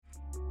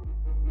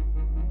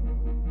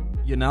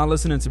You're now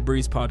listening to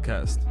Breeze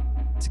Podcast.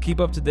 To keep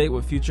up to date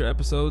with future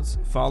episodes,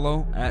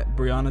 follow at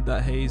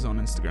Brianna.Hayes on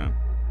Instagram.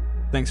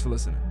 Thanks for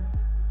listening.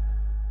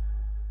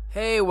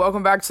 Hey,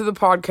 welcome back to the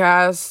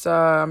podcast.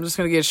 I'm just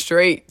going to get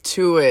straight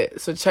to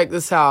it. So check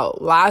this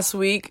out. Last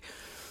week,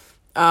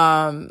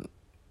 I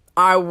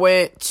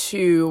went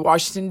to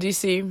Washington,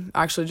 D.C.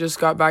 Actually just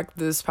got back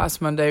this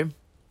past Monday.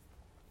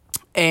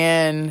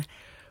 And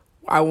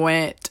I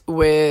went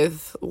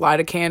with Light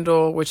a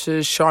Candle, which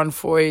is Sean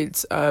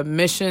Foyt's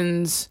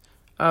missions,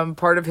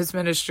 part of his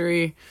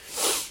ministry.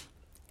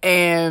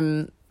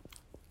 And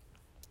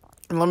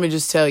let me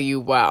just tell you,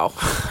 wow.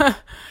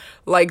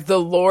 Like, the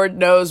Lord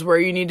knows where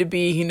you need to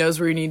be. He knows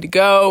where you need to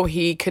go.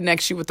 He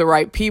connects you with the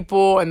right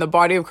people, and the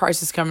body of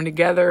Christ is coming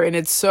together. And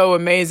it's so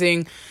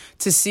amazing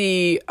to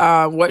see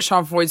what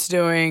Sean Foyt's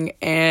doing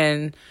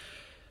and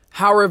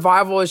how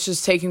revival is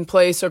just taking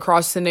place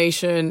across the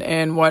nation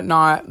and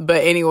whatnot.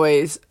 But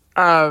anyways,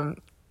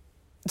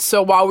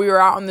 so while we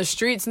were out on the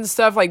streets and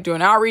stuff, like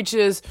doing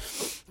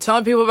outreaches,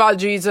 telling people about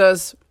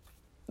Jesus,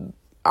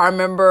 I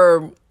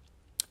remember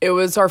it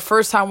was our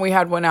first time we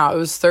had went out. It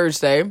was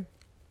Thursday.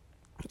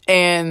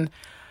 And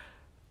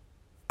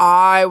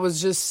I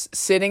was just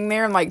sitting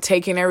there and like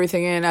taking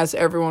everything in as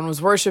everyone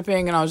was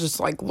worshiping. And I was just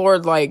like,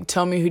 Lord, like,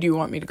 tell me, who do you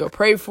want me to go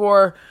pray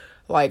for?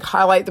 Like,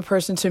 highlight the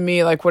person to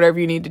me, like whatever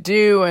you need to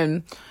do.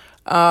 And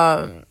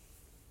while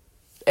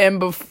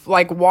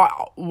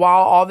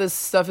all this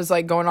stuff is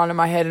like going on in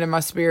my head and in my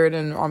spirit,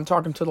 and I'm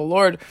talking to the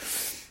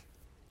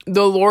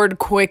Lord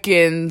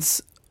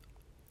quickens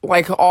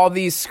like all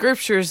these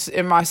scriptures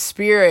in my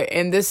spirit.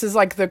 And this is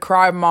like the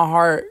cry of my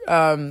heart.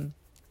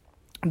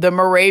 The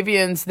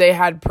Moravians, they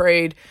had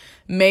prayed,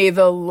 may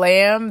the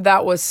lamb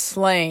that was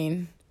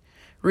slain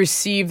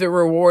receive the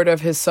reward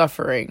of his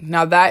suffering.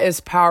 Now that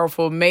is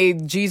powerful. May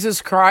Jesus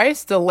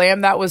Christ, the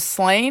lamb that was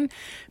slain,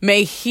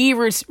 may he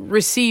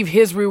receive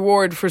his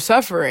reward for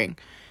suffering.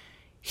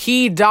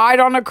 He died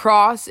on a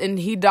cross and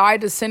he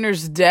died a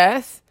sinner's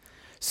death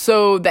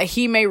so that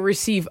he may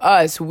receive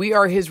us. We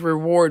are his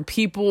reward.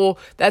 People,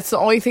 that's the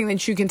only thing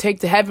that you can take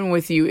to heaven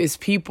with you is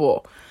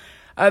people.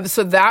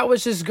 So that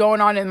was just going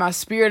on in my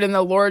spirit, and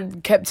the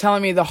Lord kept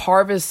telling me the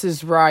harvest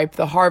is ripe,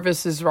 the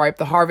harvest is ripe,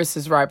 the harvest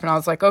is ripe. And I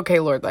was like, okay,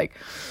 Lord, like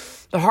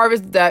the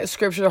harvest, that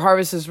scripture, the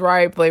harvest is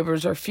ripe,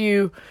 laborers are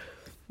few.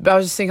 But I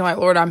was just thinking like,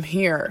 Lord, I'm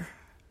here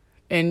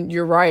and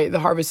you're right. The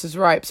harvest is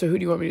ripe. So who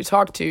do you want me to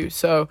talk to?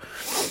 So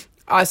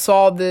I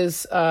saw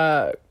this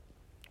guy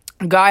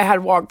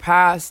had walked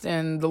past,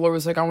 and the Lord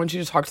was like, I want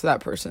you to talk to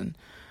that person.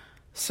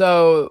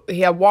 So he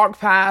had walked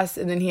past,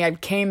 and then he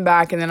had came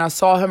back, and then I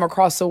saw him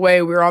across the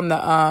way. We were on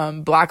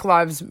the Black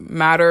Lives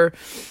Matter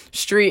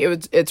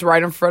street. It's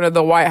right in front of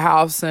the White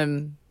House,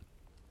 and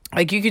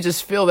like you could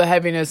just feel the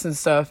heaviness and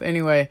stuff.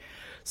 Anyway,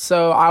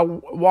 so I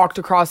walked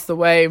across the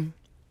way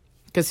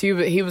because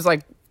he was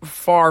like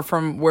far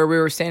from where we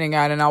were standing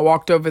at, and I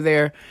walked over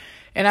there,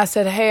 and I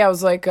said, hey, I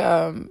was like,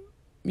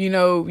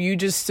 you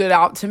just stood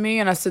out to me,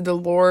 and I said, the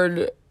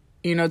Lord,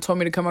 told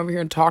me to come over here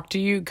and talk to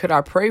you. Could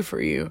I pray for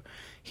you?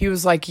 He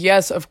was like,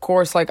 yes, of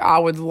course. Like, I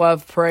would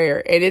love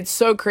prayer. And it's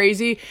so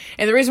crazy.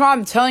 And the reason why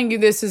I'm telling you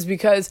this is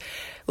because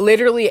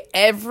literally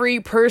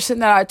every person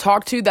that I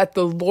talked to that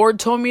the Lord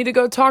told me to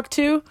go talk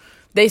to,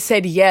 they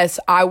said,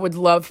 yes, I would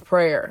love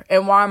prayer.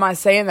 And why am I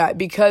saying that?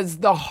 Because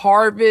the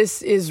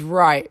harvest is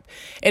ripe.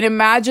 And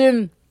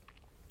imagine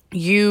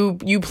you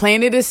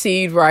planted a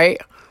seed, right?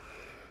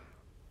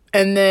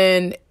 And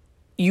then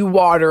you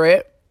water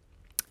it.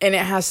 And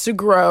it has to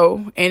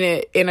grow,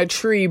 and a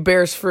tree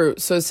bears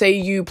fruit. So say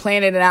you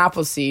planted an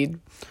apple seed,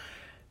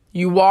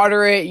 you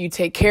water it, you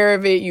take care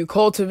of it, you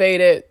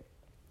cultivate it,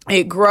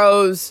 it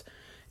grows,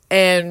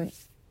 and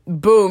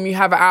boom, you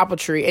have an apple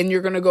tree, and you're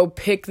going to go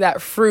pick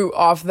that fruit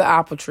off the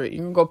apple tree.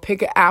 You're going to go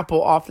pick an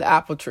apple off the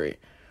apple tree.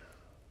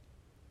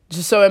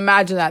 Just so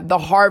imagine that. The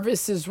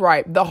harvest is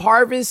ripe. The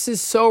harvest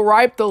is so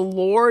ripe, the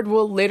Lord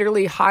will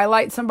literally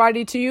highlight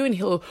somebody to you, and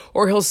he'll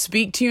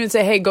speak to you and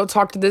say, hey, go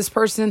talk to this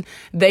person.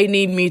 They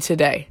need me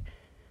today.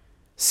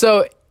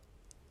 So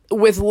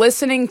with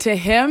listening to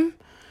him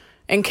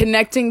and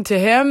connecting to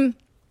him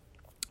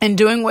and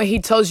doing what he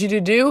tells you to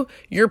do,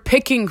 you're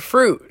picking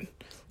fruit.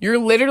 You're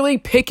literally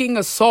picking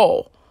a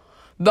soul.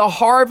 The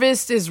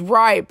harvest is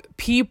ripe.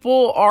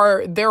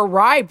 They're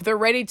ripe. They're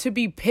ready to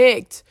be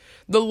picked.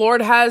 The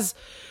Lord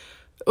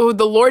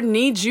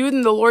needs you,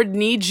 and the Lord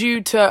needs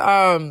you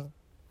to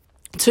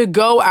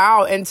go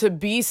out and to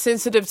be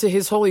sensitive to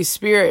his Holy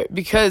Spirit,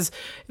 because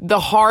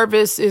the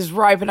harvest is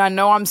ripe. And I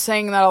know I'm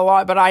saying that a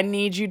lot, but I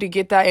need you to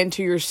get that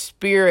into your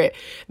spirit.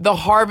 The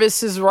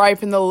harvest is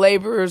ripe and the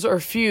laborers are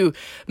few.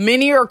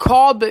 Many are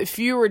called, but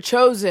few are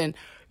chosen.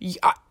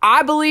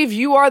 I believe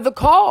you are the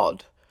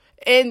called.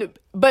 And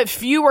but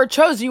few are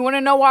chosen. You want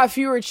to know why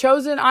few are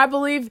chosen? I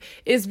believe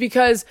is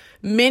because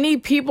many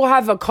people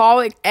have a call.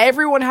 Like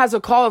everyone has a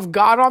call of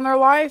God on their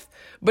life,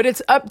 but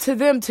it's up to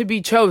them to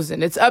be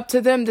chosen. It's up to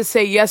them to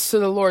say yes to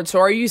the Lord. So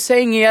are you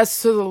saying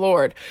yes to the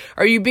Lord?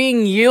 Are you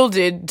being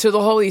yielded to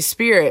the Holy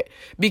Spirit?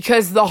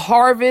 Because the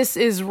harvest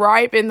is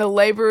ripe and the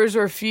laborers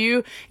are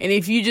few. And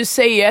if you just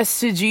say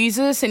yes to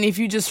Jesus, and if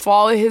you just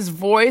follow his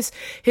voice,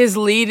 his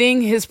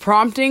leading, his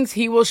promptings,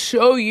 he will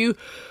show you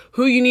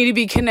who you need to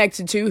be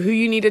connected to, who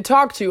you need to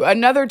talk to.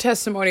 Another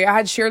testimony, I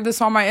had shared this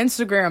on my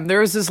Instagram.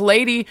 There was this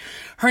lady,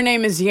 her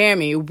name is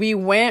Yami. We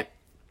went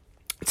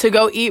to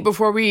go eat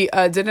before we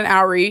did an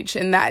outreach.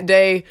 And that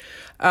day,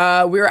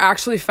 we were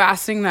actually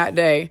fasting that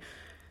day.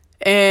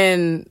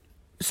 And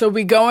so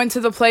we go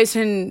into the place,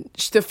 and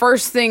the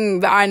first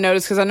thing that I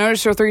noticed, because I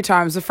noticed her 3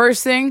 times, the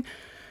first thing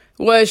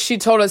was she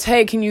told us,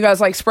 hey, can you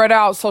guys like spread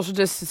out, social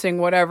distancing,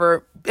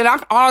 whatever. And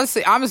I'm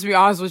just be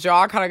honest with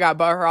y'all, I kind of got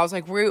butthurt. I was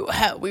like,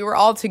 we were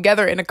all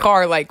together in a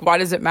car. Like, why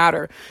does it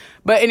matter?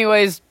 But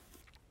anyways,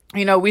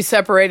 we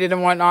separated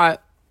and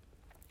whatnot.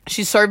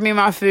 She served me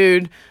my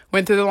food,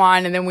 went through the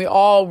line, and then we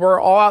were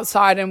all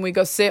outside, and we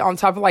go sit on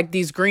top of like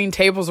these green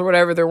tables or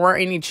whatever. There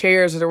weren't any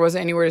chairs, or there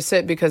wasn't anywhere to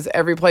sit because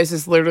every place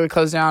is literally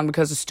closed down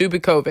because of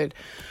stupid COVID.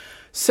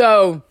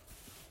 So,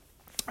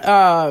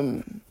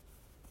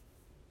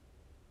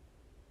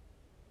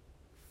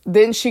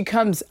 then she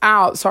comes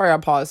out. Sorry, I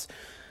paused.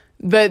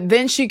 But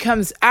then she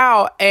comes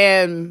out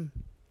and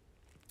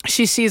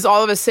she sees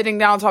all of us sitting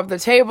down on top of the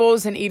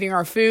tables and eating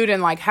our food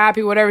and like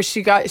happy, whatever.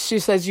 She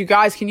says, you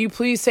guys, can you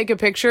please take a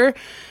picture?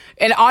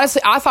 And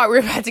honestly, I thought we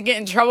were about to get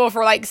in trouble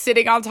for like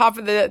sitting on top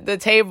of the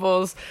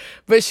tables.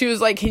 But she was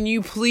like, can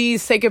you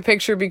please take a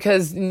picture?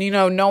 Because,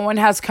 no one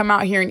has come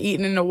out here and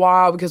eaten in a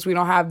while because we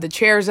don't have the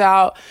chairs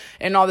out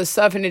and all this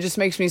stuff. And it just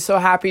makes me so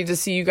happy to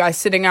see you guys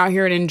sitting out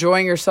here and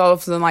enjoying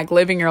yourselves and like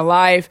living your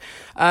life.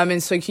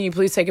 And so can you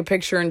please take a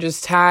picture and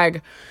just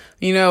tag,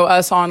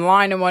 us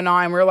online and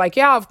whatnot? And we're like,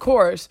 yeah, of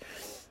course.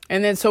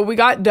 And then so we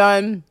got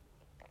done,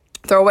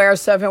 throw away our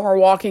stuff, and we're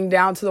walking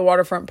down to the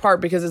waterfront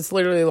park because it's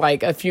literally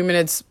like a few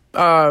minutes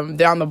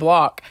down the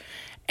block.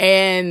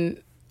 And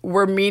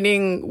we're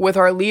meeting with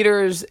our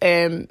leaders,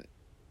 and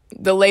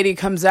the lady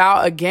comes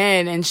out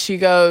again, and she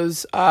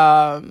goes,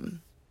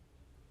 thank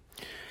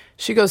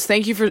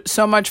you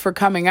so much for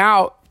coming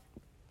out.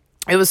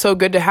 It was so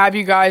good to have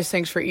you guys.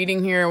 Thanks for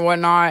eating here and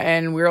whatnot.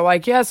 And we were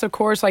like, yes, of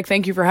course. Like,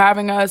 thank you for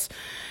having us.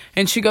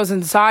 And she goes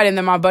inside, and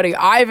then my buddy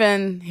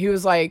Ivan, he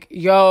was like,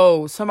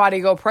 yo, somebody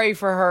go pray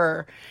for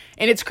her.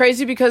 And it's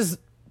crazy because,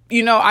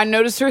 I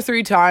noticed her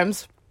 3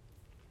 times.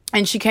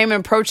 And she came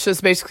and approached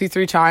us basically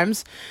 3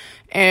 times.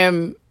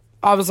 And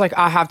I was like,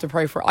 I have to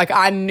pray for her. Like,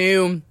 I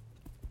knew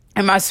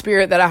in my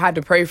spirit that I had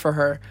to pray for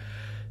her.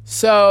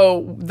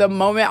 So the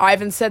moment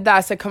Ivan said that,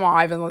 I said, come on,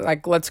 Ivan,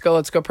 like, let's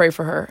go pray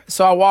for her.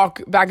 So I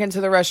walk back into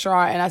the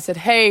restaurant, and I said,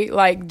 hey,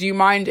 like, do you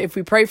mind if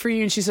we pray for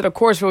you? And she said, of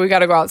course, but we got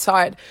to go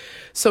outside.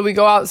 So we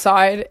go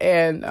outside,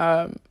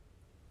 and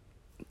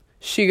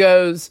she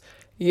goes,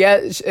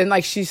 yeah. And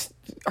like,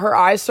 her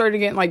eyes started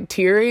getting like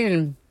teary,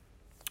 and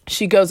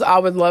she goes, I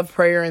would love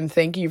prayer, and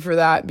thank you for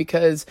that,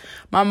 because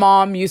me and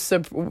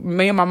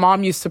my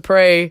mom used to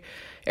pray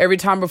every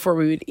time before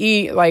we would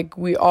eat. Like,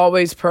 we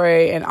always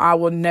pray, and I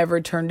will never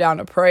turn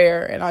down a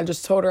prayer. And I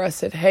just told her, I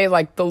said, hey,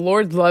 like, the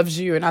Lord loves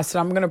you. And I said,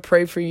 I'm going to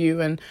pray for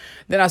you. And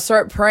then I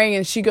start praying,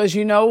 and she goes,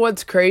 you know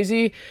what's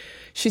crazy?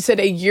 She said,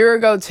 a year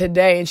ago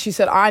today, and she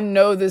said, I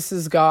know this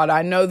is God.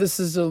 I know this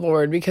is the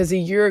Lord, because a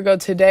year ago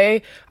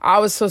today, I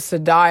was supposed to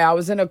die. I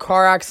was in a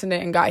car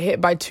accident and got hit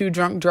by 2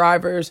 drunk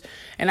drivers,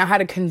 and I had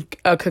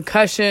a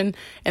concussion,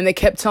 and they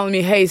kept telling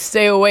me, hey,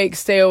 stay awake,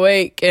 stay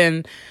awake.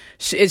 And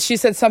she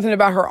said something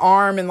about her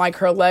arm and like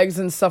her legs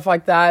and stuff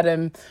like that.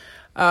 And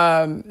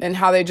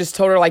how they just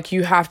told her, like,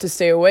 you have to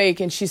stay awake.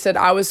 And she said,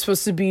 I was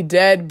supposed to be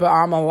dead, but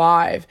I'm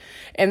alive.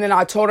 And then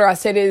I told her, I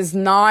said, it is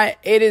not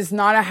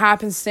a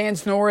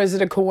happenstance, nor is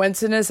it a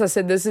coincidence. I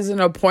said, this is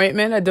an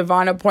appointment, a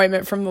divine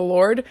appointment from the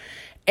Lord.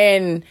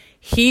 And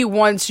he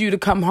wants you to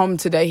come home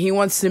today. He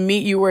wants to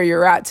meet you where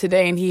you're at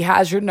today. And he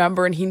has your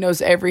number, and he knows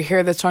every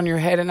hair that's on your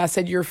head. And I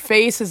said, your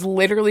face is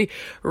literally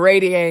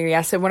radiating.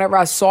 I said, whenever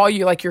I saw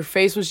you, like, your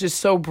face was just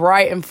so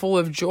bright and full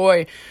of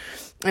joy.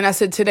 And I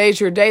said,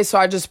 today's your day. So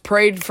I just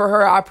prayed for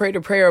her. I prayed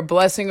a prayer of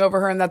blessing over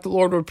her, and that the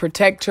Lord would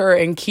protect her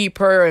and keep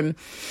her. And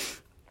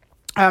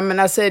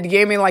I said,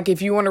 Yami, like,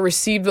 if you want to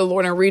receive the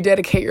Lord and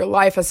rededicate your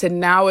life, I said,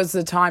 now is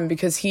the time,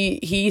 because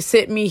he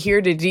sent me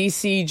here to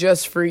DC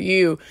just for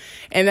you.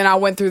 And then I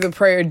went through the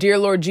prayer, dear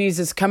Lord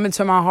Jesus, come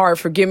into my heart,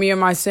 forgive me of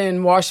my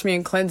sin, wash me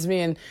and cleanse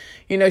me. And,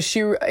 she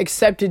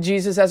accepted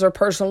Jesus as her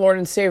personal Lord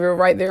and Savior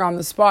right there on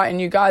the spot.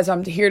 And you guys,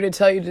 I'm here to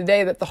tell you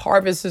today that the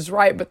harvest is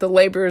ripe, but the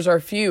laborers are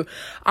few.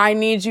 I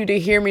need you to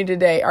hear me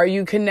today. Are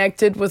you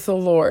connected with the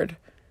Lord?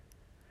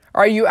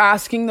 Are you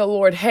asking the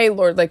Lord, hey,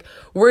 Lord, like,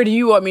 where do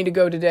you want me to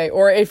go today?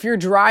 Or if you're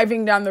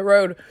driving down the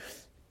road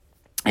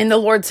and the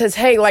Lord says,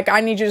 hey, like,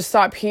 I need you to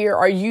stop here.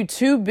 Are you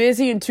too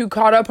busy and too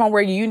caught up on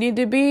where you need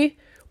to be?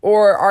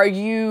 Or are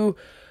you,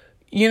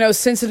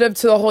 sensitive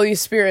to the Holy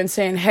Spirit and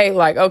saying, hey,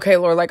 like, okay,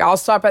 Lord, like I'll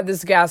stop at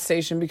this gas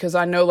station because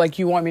I know like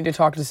you want me to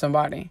talk to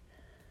somebody.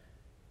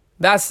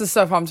 That's the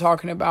stuff I'm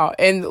talking about.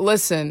 And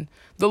listen,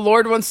 the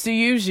Lord wants to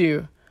use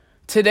you.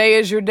 Today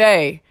is your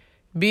day.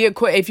 Be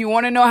equipped. If you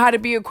want to know how to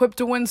be equipped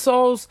to win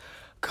souls,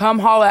 come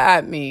holla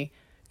at me.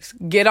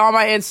 Get on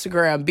my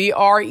Instagram,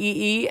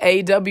 BREEAWNA.HAYS,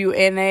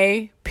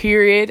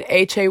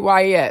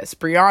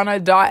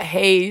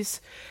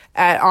 Brianna.Hayes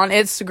on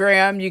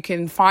Instagram. You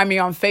can find me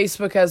on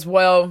Facebook as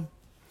well.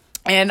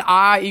 And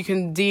you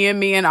can DM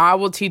me and I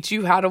will teach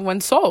you how to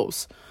win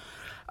souls.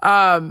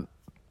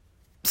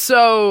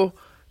 So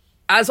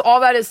as all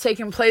that is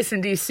taking place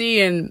in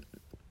DC, and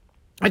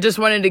I just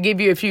wanted to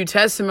give you a few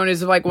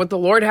testimonies of like what the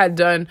Lord had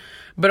done,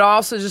 but I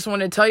also just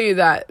want to tell you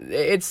that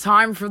it's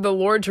time for the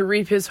Lord to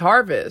reap his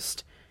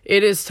harvest.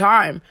 It is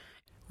time.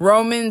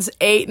 Romans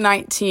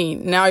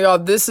 8:19. Now, y'all,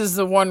 this is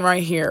the one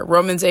right here.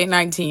 Romans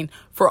 8:19.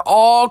 For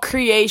all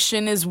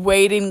creation is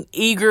waiting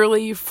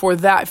eagerly for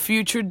that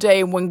future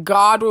day when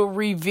God will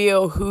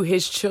reveal who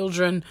his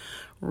children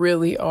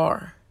really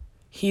are.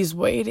 He's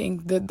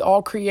waiting.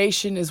 All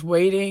creation is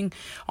waiting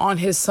on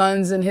his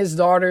sons and his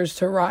daughters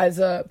to rise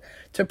up,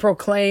 to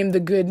proclaim the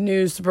good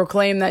news, to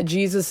proclaim that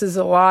Jesus is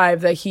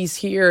alive, that he's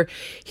here.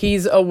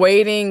 He's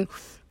awaiting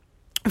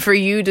for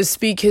you to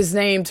speak his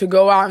name, to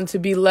go out and to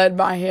be led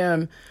by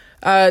him,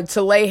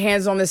 to lay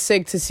hands on the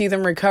sick, to see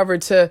them recover,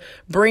 to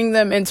bring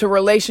them into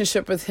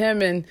relationship with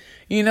him. And,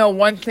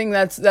 one thing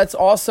that's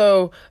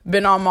also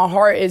been on my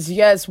heart is,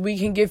 yes, we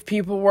can give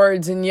people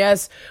words, and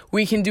yes,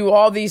 we can do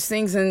all these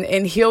things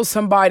and heal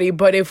somebody.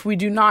 But if we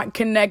do not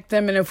connect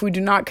them, and if we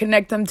do not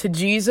connect them to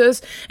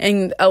Jesus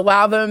and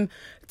allow them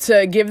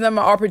to give them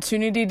an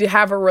opportunity to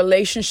have a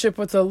relationship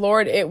with the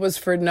Lord, it was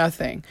for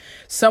nothing.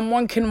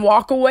 Someone can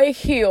walk away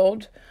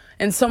healed,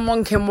 and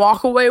someone can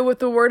walk away with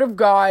the word of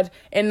God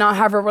and not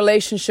have a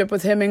relationship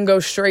with him and go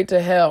straight to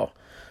hell.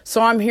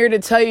 So I'm here to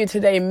tell you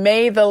today,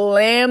 may the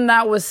Lamb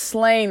that was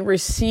slain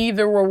receive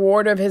the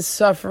reward of his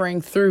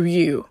suffering through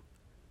you.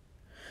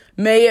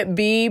 May it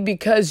be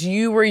because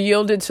you were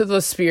yielded to the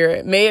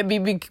Spirit. May it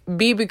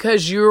be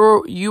because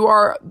you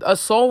are a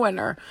soul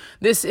winner.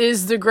 This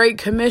is the Great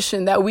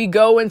Commission, that we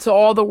go into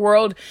all the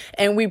world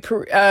and we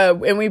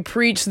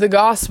preach the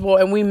gospel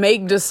and we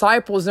make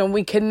disciples and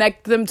we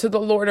connect them to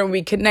the Lord and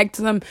we connect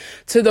them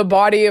to the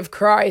body of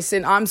Christ.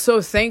 And I'm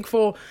so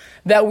thankful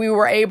that we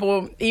were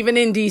able, even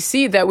in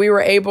DC, that we were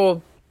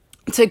able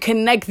to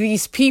connect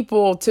these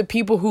people to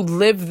people who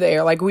live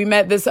there. Like, we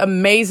met this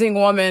amazing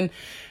woman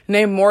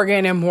named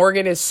Morgan, and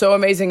Morgan is so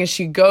amazing, and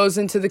she goes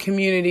into the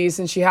communities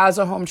and she has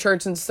a home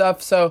church and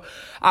stuff. So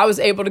I was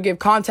able to give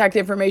contact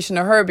information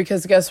to her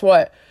because guess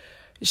what?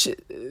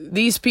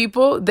 These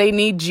people, they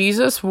need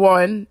Jesus,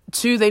 1.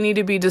 2, they need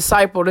to be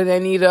discipled, and they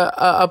need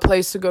a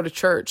place to go to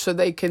church so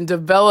they can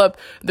develop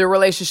their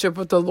relationship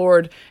with the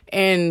Lord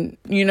and,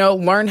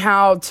 learn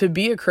how to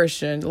be a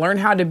Christian, learn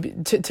how to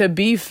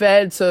be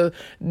fed so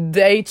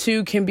they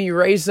too can be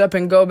raised up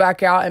and go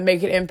back out and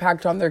make an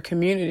impact on their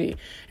community.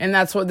 And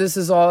that's what this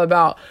is all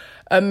about.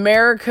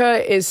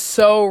 America is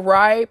so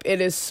ripe.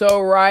 It is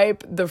so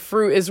ripe. The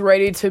fruit is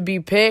ready to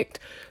be picked.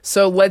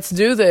 So let's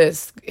do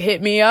this.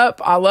 Hit me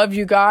up. I love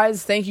you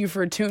guys. Thank you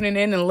for tuning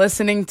in and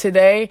listening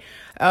today.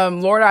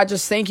 Lord, I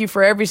just thank you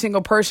for every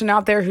single person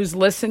out there who's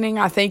listening.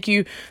 I thank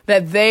you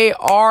that they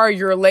are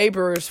your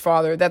laborers,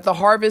 Father, that the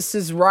harvest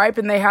is ripe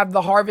and they have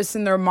the harvest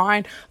in their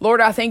mind. Lord,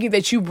 I thank you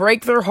that you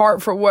break their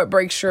heart for what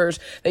breaks yours,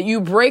 that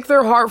you break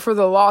their heart for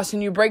the lost,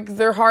 and you break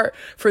their heart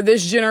for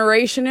this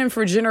generation and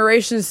for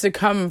generations to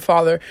come,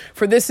 Father.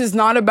 For this is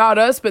not about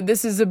us, but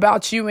this is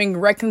about you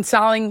and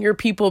reconciling your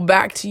people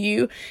back to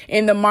you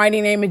in the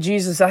mighty name of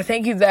Jesus. I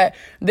thank you that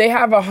they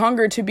have a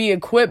hunger to be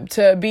equipped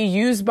to be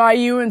used by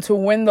you and to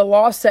win the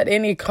lost at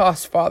any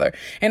cost, Father.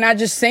 And I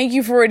just thank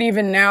you for it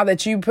even now,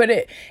 that you put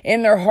it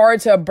in their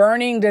hearts, a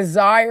burning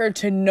desire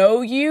to know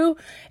you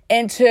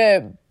and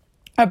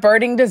a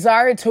burning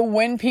desire to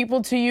win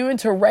people to you and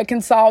to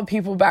reconcile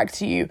people back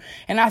to you.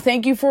 And I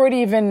thank you for it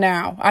even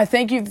now. I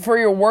thank you for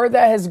your word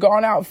that has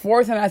gone out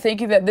forth. And I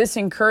thank you that this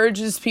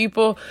encourages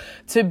people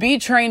to be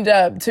trained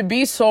up, to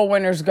be soul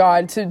winners,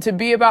 God, to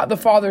be about the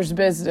Father's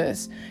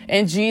business.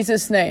 In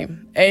Jesus'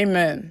 name,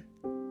 amen.